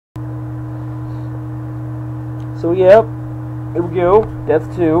So, yep. Here we go.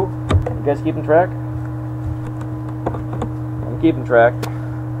 Death 2. You guys keeping track? I'm keeping track.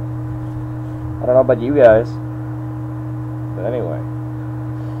 I don't know about you guys. But anyway.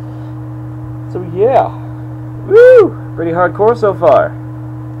 So, yeah. Woo! Pretty hardcore so far.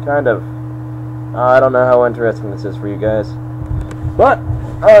 Kind of. I don't know how interesting this is for you guys. But,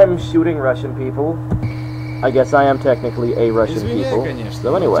 I'm shooting Russian people. I guess I am technically a Russian people.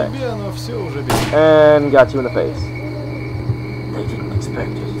 So anyway. And got you in the face. They didn't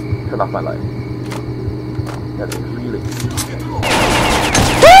expect it. Turn off my light. That's really...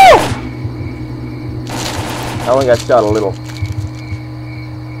 Woo! I only got shot a little.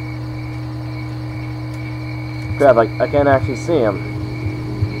 Crap, I can't actually see him.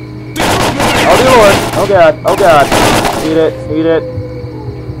 Oh dear Lord! Oh god! Oh god! Eat it! Eat it!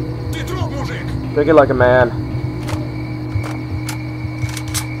 Take it like a man.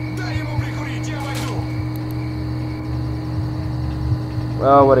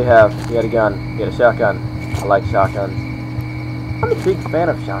 Well, what do you have? He had a gun. He had a shotgun. I like shotguns. I'm a big fan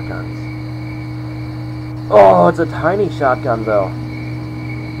of shotguns. Oh, it's a tiny shotgun though.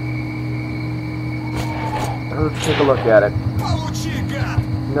 Let's take a look at it.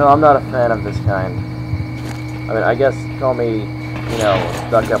 No, I'm not a fan of this kind. I mean, I guess call me, you know,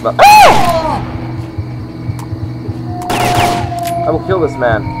 stuck up. I will kill this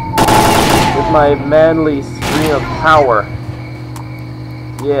man with my manly scream of power.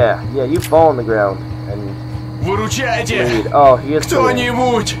 Yeah, you fall on the ground and bleed. Oh, he is bleeding.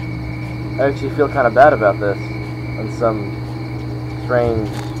 I actually feel kind of bad about this on some strange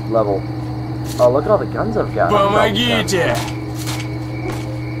level. Oh, look at all the guns I've got. Помогите!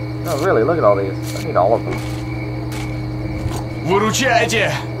 Oh, really? Look at all these. I need all of them.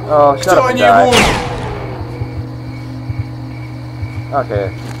 Выручайте! Oh, shut up and die.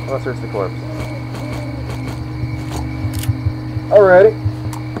 Okay, let's search the corpse. Alrighty.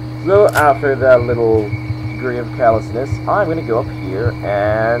 So, after that little degree of callousness, I'm gonna go up here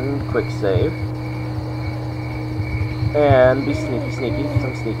and quick save. And be sneaky,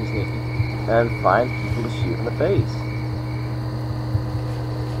 some sneaky. And find people to shoot in the face.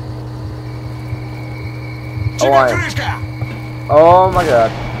 Oh my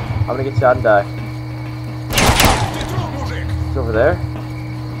god. I'm gonna get shot and die. It's over there.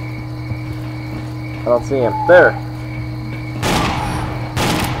 I don't see him. There.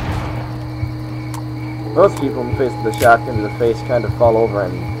 Most people in the face of the shotgun to the face kind of fall over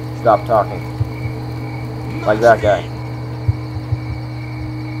and stop talking. Like that guy.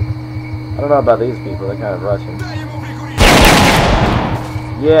 I don't know about these people, they're kind of Russian.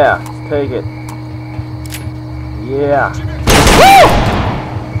 Yeah, take it. Yeah. Woo!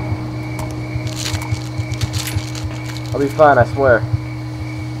 I'll be fine, I swear.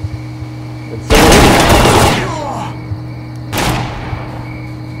 It's so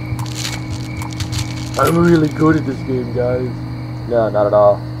I'm really good at this game, guys. No, not at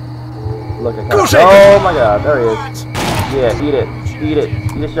all. Look, I can't. Oh my god, there he is. Yeah, eat it. Eat it.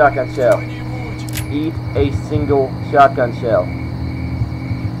 Eat a shotgun shell. Eat a single shotgun shell.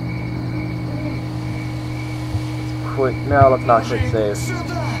 Quick. No, let's not quick save.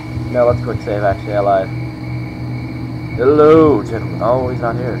 No, let's quick save, actually, I lied. Hello, gentlemen. Oh, he's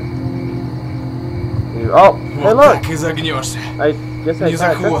not here. Oh, hey, look! I guess I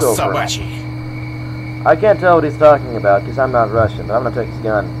can't tripped over. I can't tell what he's talking about, because I'm not Russian, but I'm gonna take his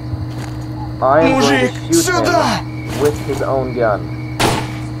gun. I am going to shoot him with his own gun.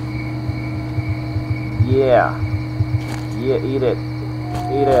 Yeah. Yeah, eat it.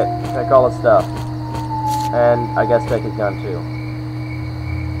 Eat it. Take all his stuff. And I guess take his gun too.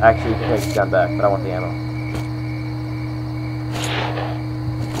 Actually, you can take his gun back, but I want the ammo.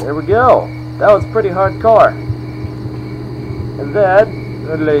 There we go. That was pretty hardcore. And that,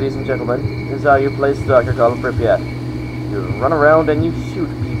 ladies and gentlemen, is how you play S.T.A.L.K.E.R. Call of Pripyat. You run around and you shoot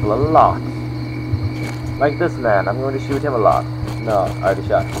people a lot. Like this man, I'm going to shoot him a lot. No, I already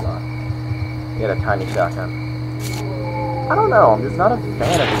shot him a lot. He had a tiny shotgun. I don't know, I'm just not a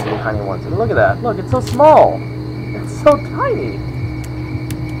fan of these little tiny ones. And look at that. Look, it's so small. It's so tiny.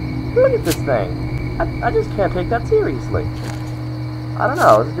 Look at this thing. I just can't take that seriously. I don't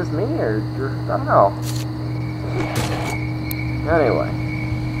know, is it just me, or I don't know. Anyway.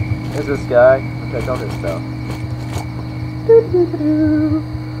 There's this guy. I'll take all his stuff.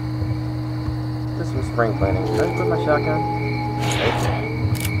 Just some spring cleaning. Should I put my shotgun?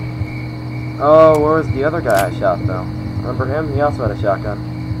 Oh, where was the other guy I shot, though? Remember him? He also had a shotgun.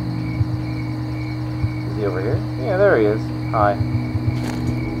 Is he over here? Yeah, there he is. Hi.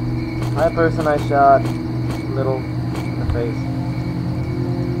 Hi, person I shot. Little in the face.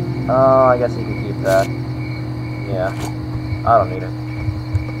 Oh, I guess you can keep that. Yeah, I don't need it.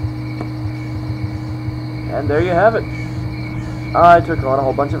 And there you have it. I took on a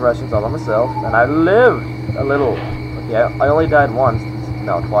whole bunch of Russians all by myself, and I lived a little. Okay, I only died once.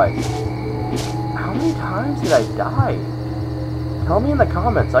 No, twice. How many times did I die? Tell me in the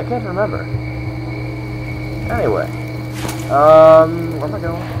comments. I can't remember. Anyway, where am I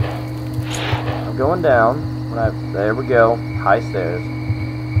going? I'm going down. There we go. High stairs.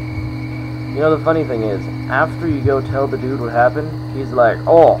 You know, the funny thing is, after you go tell the dude what happened, he's like,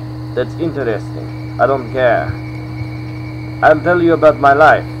 "Oh, that's interesting. I don't care. I'll tell you about my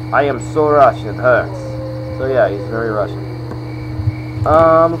life. I am so Russian, it hurts." So yeah, he's very Russian.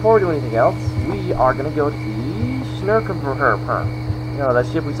 Before we do anything else, we are gonna go to the S.T.A.L.K.E.R. You know, that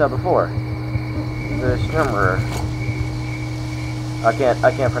ship we saw before. The S.T.A.L.K.E.R. I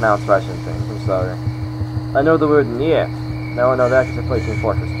can't pronounce Russian things, I'm sorry. I know the word "niet." Now I know that because I played Team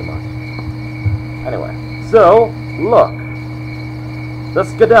Fortress too much. Anyway, so, look. The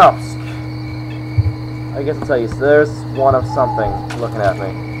S.T.A.L.K.E.R. I guess that's how you say. There's one of something looking at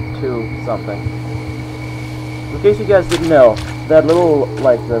me. Two something. In case you guys didn't know, that little,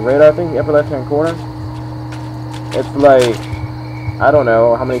 like, the radar thing, the upper left-hand corner, it's like, I don't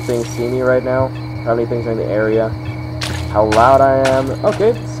know how many things see me right now, how many things are in the area, how loud I am.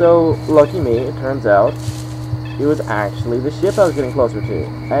 Okay, so, lucky me, it turns out, it was actually the ship I was getting closer to,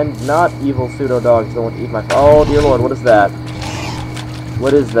 and not evil pseudo-dogs that want to eat my... Oh, dear lord, what is that?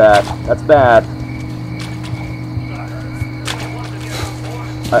 What is that? That's bad.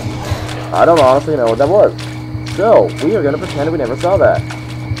 I don't honestly know what that was. So, we are going to pretend we never saw that.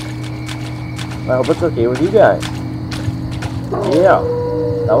 I hope it's okay with you guys. Yeah,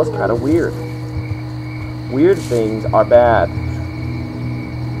 that was kind of weird. Weird things are bad.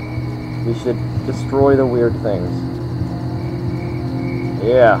 We should destroy the weird things.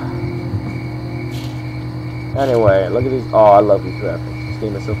 Yeah. Anyway, look at these. Oh, I love these graphics. This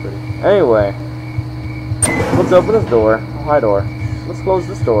game is so pretty. Anyway, let's open this door. Oh, hi, door. Let's close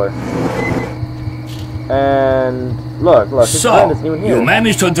this door. And look, his friend isn't even here. You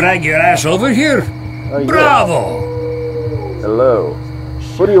managed to drag your ass over here? Oh, Bravo! Hello.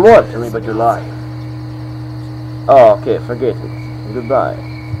 What do you want? Tell me about your life. Oh, okay, forget it. Goodbye.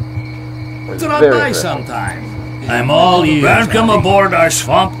 Drop by sometime. I'm all ears. Welcome aboard our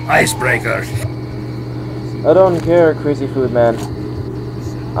swamp icebreaker. I don't care, crazy food man.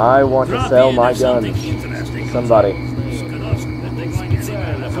 I want to sell my gun. Somebody.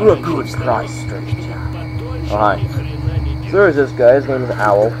 For a good price, stranger. Oh, hi. So there's this guy, his name is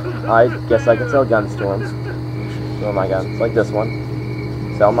Owl. I guess I can sell guns to him. Sell my guns, like this one.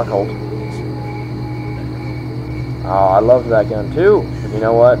 Sell my Colt. Oh, I love that gun too. But you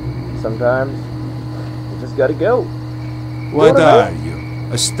know what? Sometimes, you just gotta go. What are you?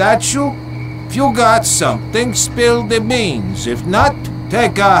 A statue? If you got something, spill the beans. If not,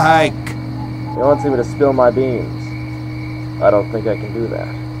 take a hike. You want me to spill my beans? I don't think I can do that.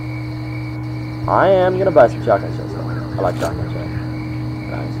 I am gonna buy some shotgun shells though. I like shotgun shells.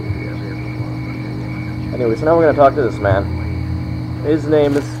 Nice. Anyway, so now we're gonna talk to this man. His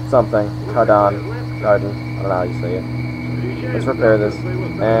name is something. Garden. I don't know how you say it. Let's repair this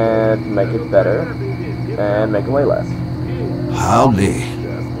and make it better and make it way less. Howdy.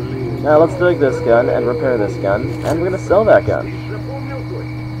 Now let's take this gun and repair this gun, and we're gonna sell that gun.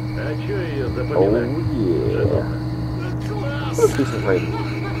 Oh yeah. Let's do some trading.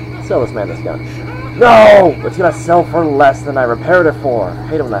 Sell this man this gun. No! It's gonna sell for less than I repaired it for. I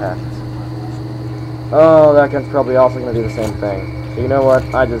hate it when that happens. Oh, that gun's probably also gonna do the same thing. So you know what?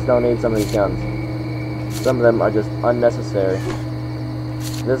 I just don't need some of these guns. Some of them are just unnecessary.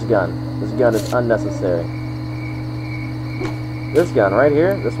 This gun is unnecessary. This gun right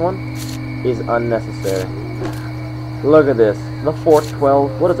here, this one, is unnecessary. Look at this. The Fort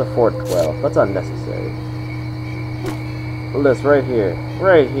 12. What is a Fort 12? That's unnecessary. This right here.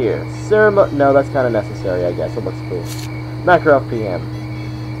 Right here. No, that's kind of necessary, I guess. It looks cool. Makarov PM.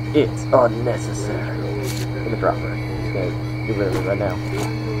 It's unnecessary. Let me drop her. Just gonna get rid of it right now.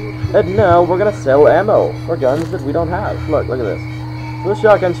 And now we're gonna sell ammo for guns that we don't have. Look at this. So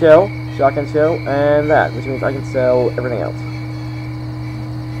shotgun shell, and that, which means I can sell everything else.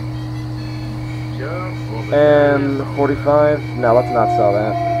 And 45. No, let's not sell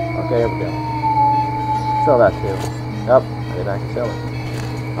that. Okay, here we go. Sell that too. Yep, I didn't actually sell it.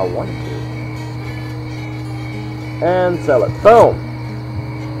 I wanted to. And sell it. Boom!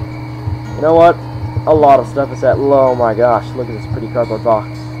 You know what? A lot of stuff is at. Oh my gosh, look at this pretty cardboard box.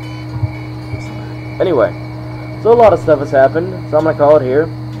 Anyway, so a lot of stuff has happened, so I'm gonna call it here.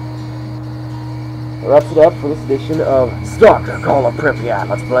 Wraps it up for this edition of S.T.A.L.K.E.R. Call of Pripyat.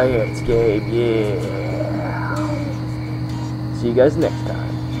 Let's play it. It's game, yeah. see you guys next time.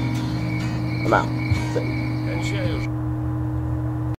 I'm out. Safe.